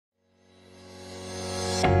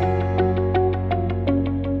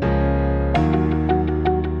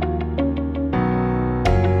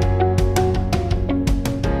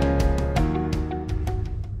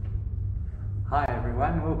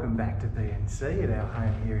see, at our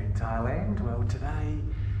home here in Thailand. Well, today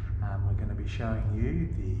we're going to be showing you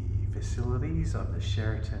the facilities of the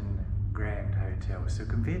Sheraton Grande Hotel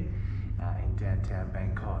Sukhumvit in downtown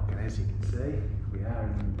Bangkok. And as you can see, we are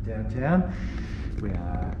in downtown. We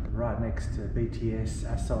are right next to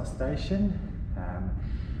BTS Asal station.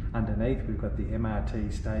 Underneath we've got the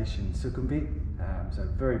MRT station Sukhumvit, so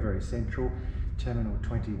very, very central. Terminal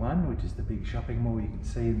 21, which is the big shopping mall you can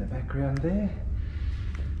see in the background there.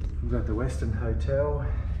 We've got the Western Hotel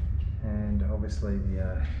and obviously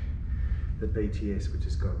the BTS, which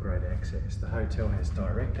has got great access. The hotel has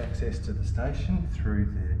direct access to the station through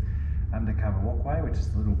the undercover walkway, which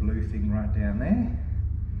is the little blue thing right down there.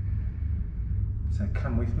 So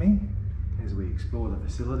come with me as we explore the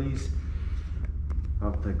facilities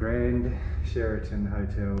of the Grand Sheraton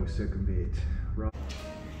Hotel Sukhumvit. Right.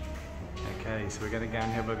 Okay, so we're going to go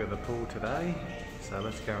and have a look at the pool today. So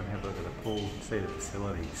let's go and have a look at the pool and see the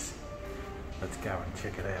facilities. Let's go and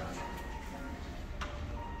check it out.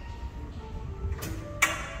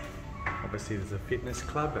 Obviously there's a fitness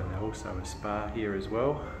club and also a spa here as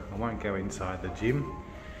well. I won't go inside the gym.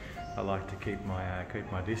 I like to keep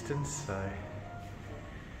my distance. So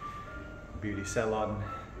beauty salon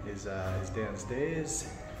is downstairs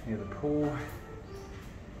near the pool.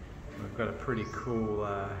 We've got a pretty cool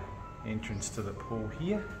entrance to the pool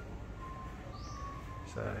here.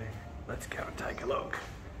 So let's go and take a look.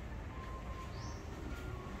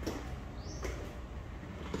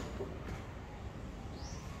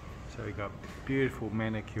 So we've got beautiful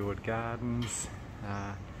manicured gardens,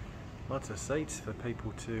 lots of seats for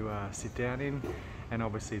people to sit down in, and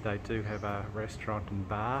obviously they do have a restaurant and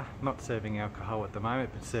bar, not serving alcohol at the moment,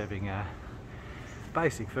 but serving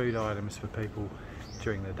basic food items for people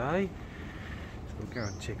during the day. So we'll go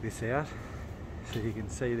and check this out so you can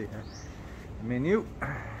see the menu.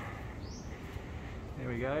 There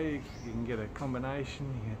we go, you can get a combination,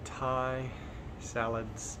 you get Thai,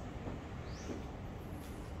 salads,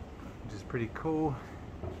 which is pretty cool,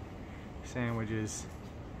 sandwiches,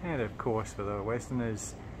 and of course for the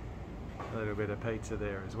Westerners, a little bit of pizza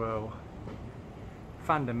there as well.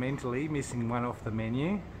 Fundamentally missing one off the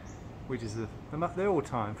menu, which is the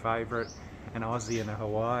all-time favourite, an Aussie and a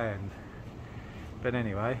Hawaiian. But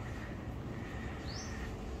anyway,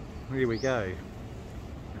 here we go.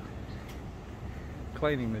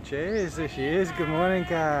 Cleaning the chairs, there she is. Good morning,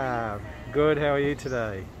 Carb. Good, how are you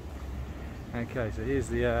today? Okay, so here's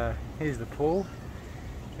the pool.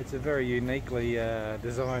 It's a very uniquely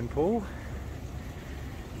designed pool.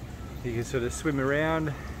 You can sort of swim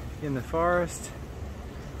around in the forest.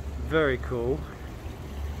 Very cool.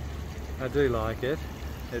 I do like it.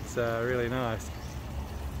 It's really nice.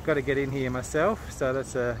 Got to get in here myself, so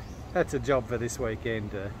that's a job for this weekend,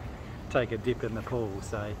 to take a dip in the pool.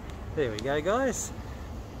 So there we go, guys.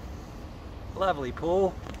 Lovely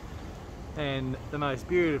pool and the most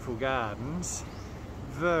beautiful gardens.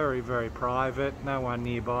 Very, very private. No one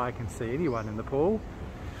nearby can see anyone in the pool.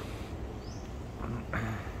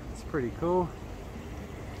 It's pretty cool.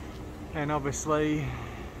 And obviously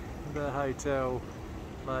the hotel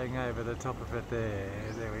laying over the top of it there.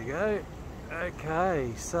 There we go.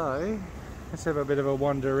 Okay, so let's have a bit of a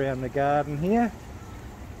wander around the garden here.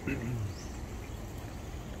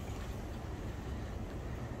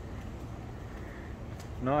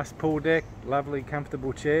 Nice pool deck, lovely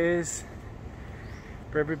comfortable chairs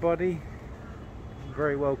for everybody.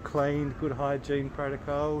 Very well cleaned, good hygiene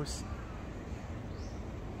protocols.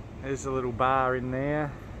 There's a little bar in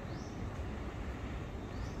there.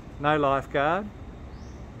 No lifeguard.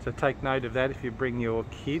 So take note of that if you bring your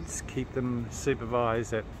kids, keep them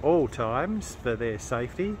supervised at all times for their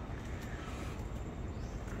safety.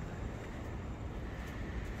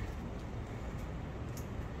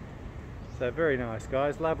 So very nice,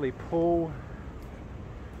 guys, lovely pool.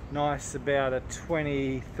 Nice, about a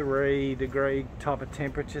 23 degree type of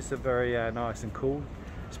temperature, so very nice and cool,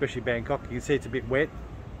 especially Bangkok. You can see it's a bit wet,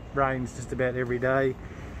 rains just about every day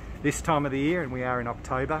this time of the year, and we are in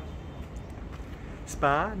October.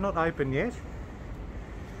 Spa, not open yet.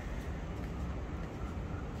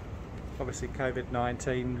 Obviously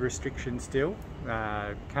COVID-19 restrictions still.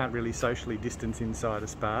 Can't really socially distance inside a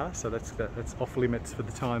spa, so that's off limits for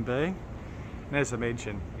the time being. And as I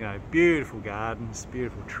mentioned, you know, beautiful gardens,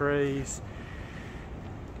 beautiful trees,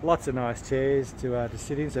 lots of nice chairs to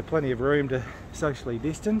sit in, so plenty of room to socially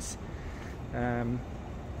distance. There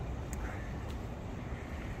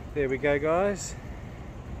we go, guys.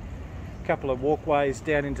 Couple of walkways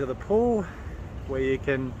down into the pool where you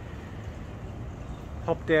can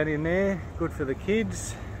hop down in there, good for the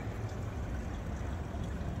kids.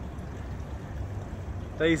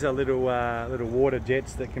 These are little water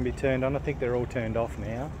jets that can be turned on. I think they're all turned off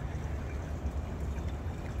now.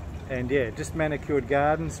 And yeah, just manicured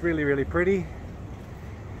gardens, really, really pretty.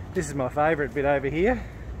 This is my favourite bit over here.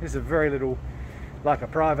 There's a very little, like a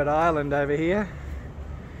private island over here.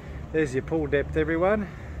 There's your pool depth, everyone.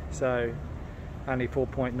 So only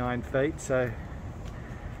 4.9 feet, so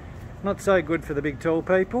not so good for the big tall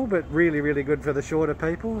people, but really, really good for the shorter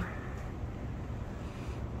people.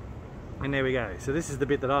 And there we go. So this is the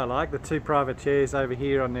bit that I like, the 2 private chairs over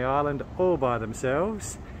here on the island all by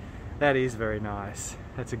themselves. That is very nice.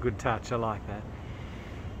 That's a good touch, I like that.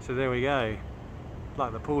 So there we go.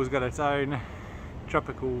 Like the pool's got its own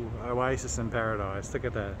tropical oasis and paradise. Look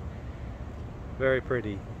at that. Very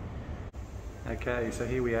pretty. Okay, so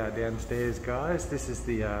here we are downstairs, guys. This is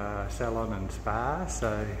the salon and spa.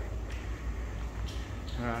 So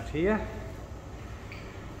right here.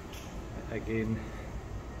 Again,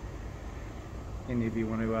 any of you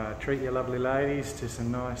want to treat your lovely ladies to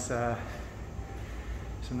some nice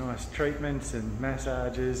treatments and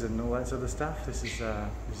massages and all that sort of stuff, this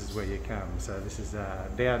is where you come. So this is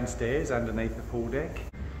downstairs underneath the pool deck.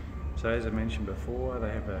 So as I mentioned before, they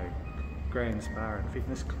have a grand spa and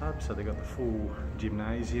fitness club, so they've got the full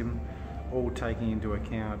gymnasium, all taking into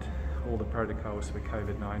account all the protocols for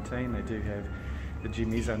COVID-19. They do have, the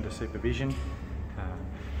gym is under supervision,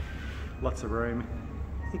 lots of room,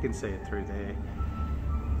 you can see it through there.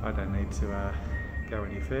 I don't need to go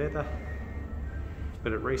any further.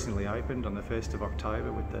 But it recently opened on the 1st of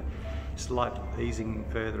October with the slight easing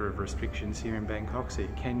further of restrictions here in Bangkok, so you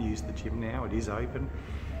can use the gym now. It is open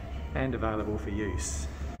and available for use.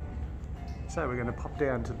 So we're going to pop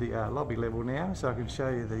down to the lobby level now, so I can show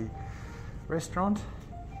you the restaurant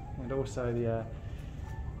and also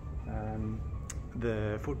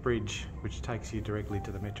the footbridge which takes you directly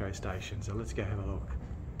to the metro station. So let's go have a look.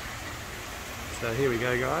 So here we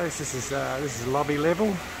go, guys. This is lobby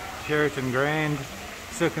level, Sheraton Grande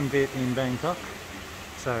Sukhumvit in Bangkok.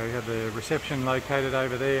 So we have the reception located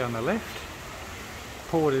over there on the left.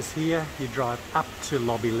 Porters here, you drive up to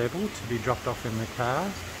lobby level to be dropped off in the car.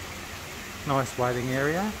 Nice waiting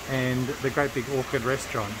area, and the great big Orchid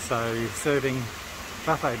restaurant. So serving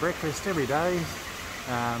buffet breakfast every day.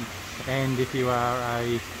 And if you are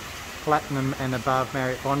a Platinum and above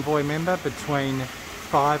Marriott Bonvoy member, between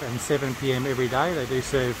 5 and 7 PM every day, they do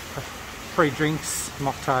serve free drinks,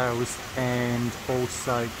 mocktails and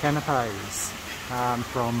also canapes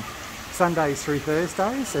from Sundays through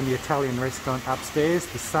Thursdays, and the Italian restaurant upstairs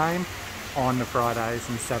the same on the Fridays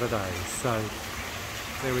and Saturdays. So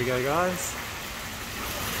there we go, guys.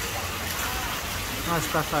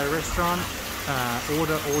 Nice buffet restaurant.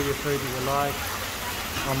 Order all your food that you like,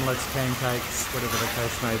 omelettes, pancakes, whatever the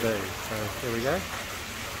case may be. So there we go.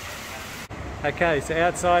 Okay, so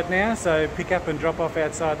outside now, so pick up and drop off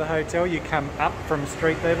outside the hotel. You come up from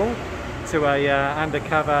street level to a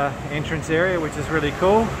undercover entrance area, which is really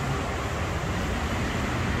cool.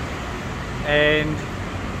 And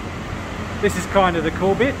this is kind of the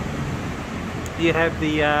cool bit. You have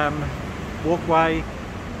the walkway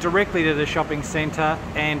directly to the shopping centre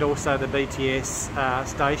and also the BTS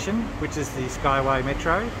station, which is the Skyway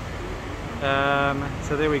Metro.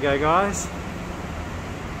 So there we go, guys.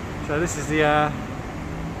 So this is the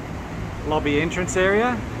lobby entrance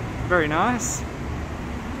area, very nice.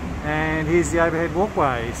 And here's the overhead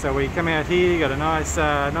walkway. So we come out here, you got a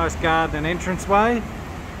nice garden and entranceway,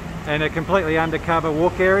 and a completely undercover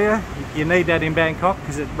walk area. You need that in Bangkok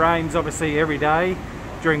because it rains obviously every day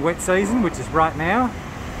during wet season, which is right now.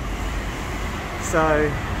 So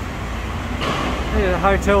there's the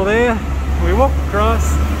hotel there. We walk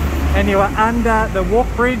across and you are under the walk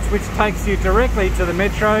bridge, which takes you directly to the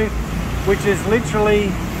metro, which is literally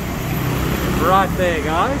right there,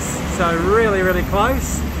 guys. So really, really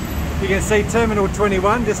close. You can see Terminal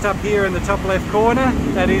 21 just up here in the top left corner.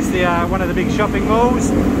 That is the one of the big shopping malls.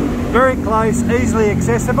 Very close, easily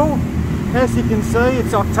accessible. As you can see,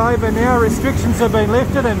 it's October now. Restrictions have been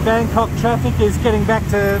lifted and Bangkok traffic is getting back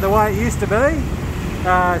to the way it used to be.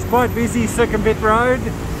 It's quite busy, Sukhumvit Road,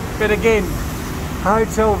 but again,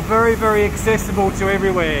 hotel very, very accessible to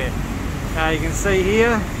everywhere. You can see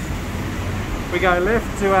here, we go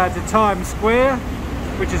left to Times Square,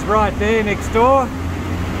 which is right there next door.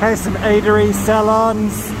 Has some eateries,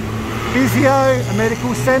 salons, physio, a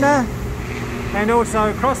medical centre, and also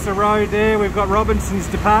across the road there we've got Robinson's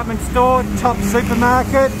department store, Top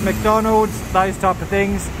supermarket, McDonald's, those type of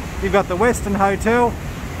things. You've got the Western Hotel,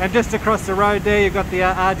 and just across the road there you've got the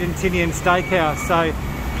Argentinian steakhouse. So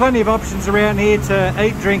plenty of options around here to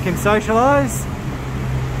eat, drink and socialise.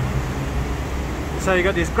 So you've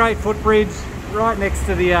got this great footbridge right next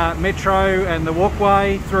to the metro and the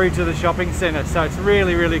walkway through to the shopping centre, so it's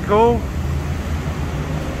really, really cool.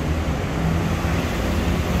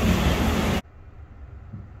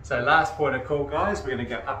 So last point of call, guys, we're going to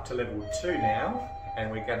go up to level 2 now,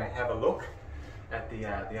 and we're going to have a look at the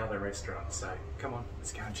other restaurant. So come on,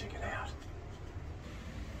 let's go and check it out.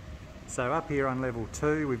 So up here on level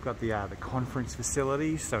 2, we've got the conference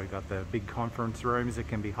facilities. So we've got the big conference rooms that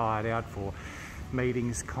can be hired out for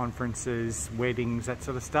meetings, conferences, weddings, that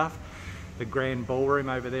sort of stuff. The grand ballroom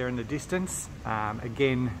over there in the distance.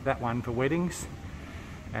 Again, that one for weddings.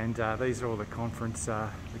 And these are all the conference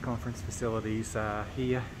facilities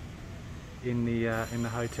here in the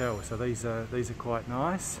hotel. So these are quite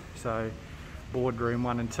nice. So boardroom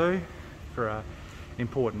 1 and 2 for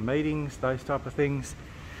important meetings, those type of things.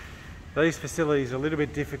 These facilities are a little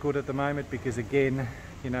bit difficult at the moment because, again,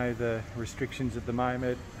 you know, the restrictions at the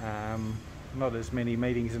moment, not as many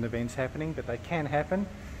meetings and events happening, but they can happen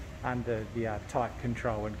under the tight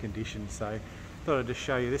control and conditions. So thought I'd just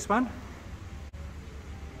show you this one.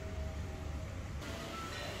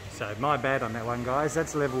 So my bad on that one, guys.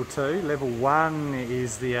 That's level 2. Level 1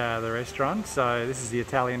 is the restaurant. So this is the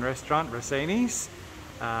Italian restaurant, Rossini's.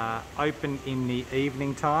 Open in the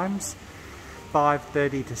evening times,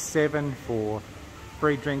 5:30 to 7 for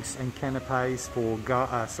free drinks and canapes for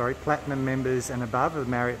platinum members and above of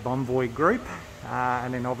the Marriott Bonvoy group,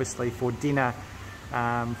 and then obviously for dinner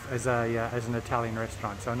as an Italian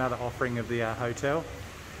restaurant. So another offering of the hotel.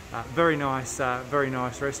 Very nice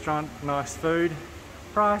restaurant, nice food.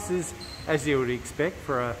 Prices as you would expect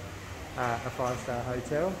for a 5-star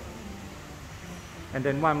hotel. And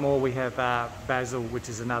then one more, we have Basil, which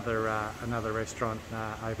is another restaurant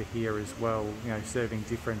over here as well. You know, serving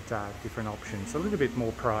different options. A little bit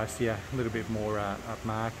more pricier, a little bit more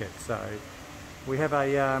upmarket. So we have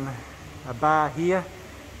a bar here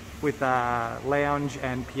with a lounge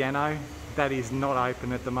and piano. That is not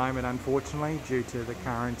open at the moment, unfortunately, due to the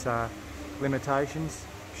current limitations.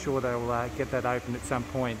 Sure they'll get that open at some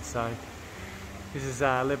point. So this is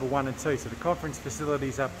level 1 and 2. So the conference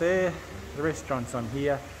facilities up there, the restaurant's on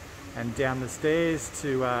here, and down the stairs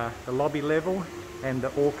to the lobby level, and the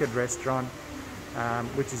Orchid restaurant,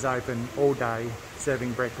 which is open all day,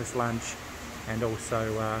 serving breakfast, lunch, and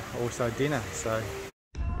also dinner. So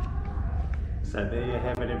there you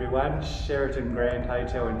have it, everyone. Sheraton Grande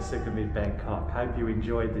Hotel in Sukhumvit, Bangkok. Hope you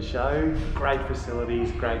enjoyed the show. Great facilities,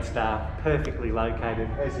 great staff, perfectly located,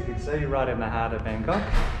 as you can see, right in the heart of Bangkok.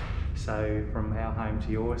 So from our home to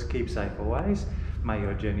yours, keep safe always. May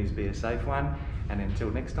your journeys be a safe one. And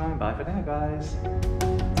until next time, bye for now, guys.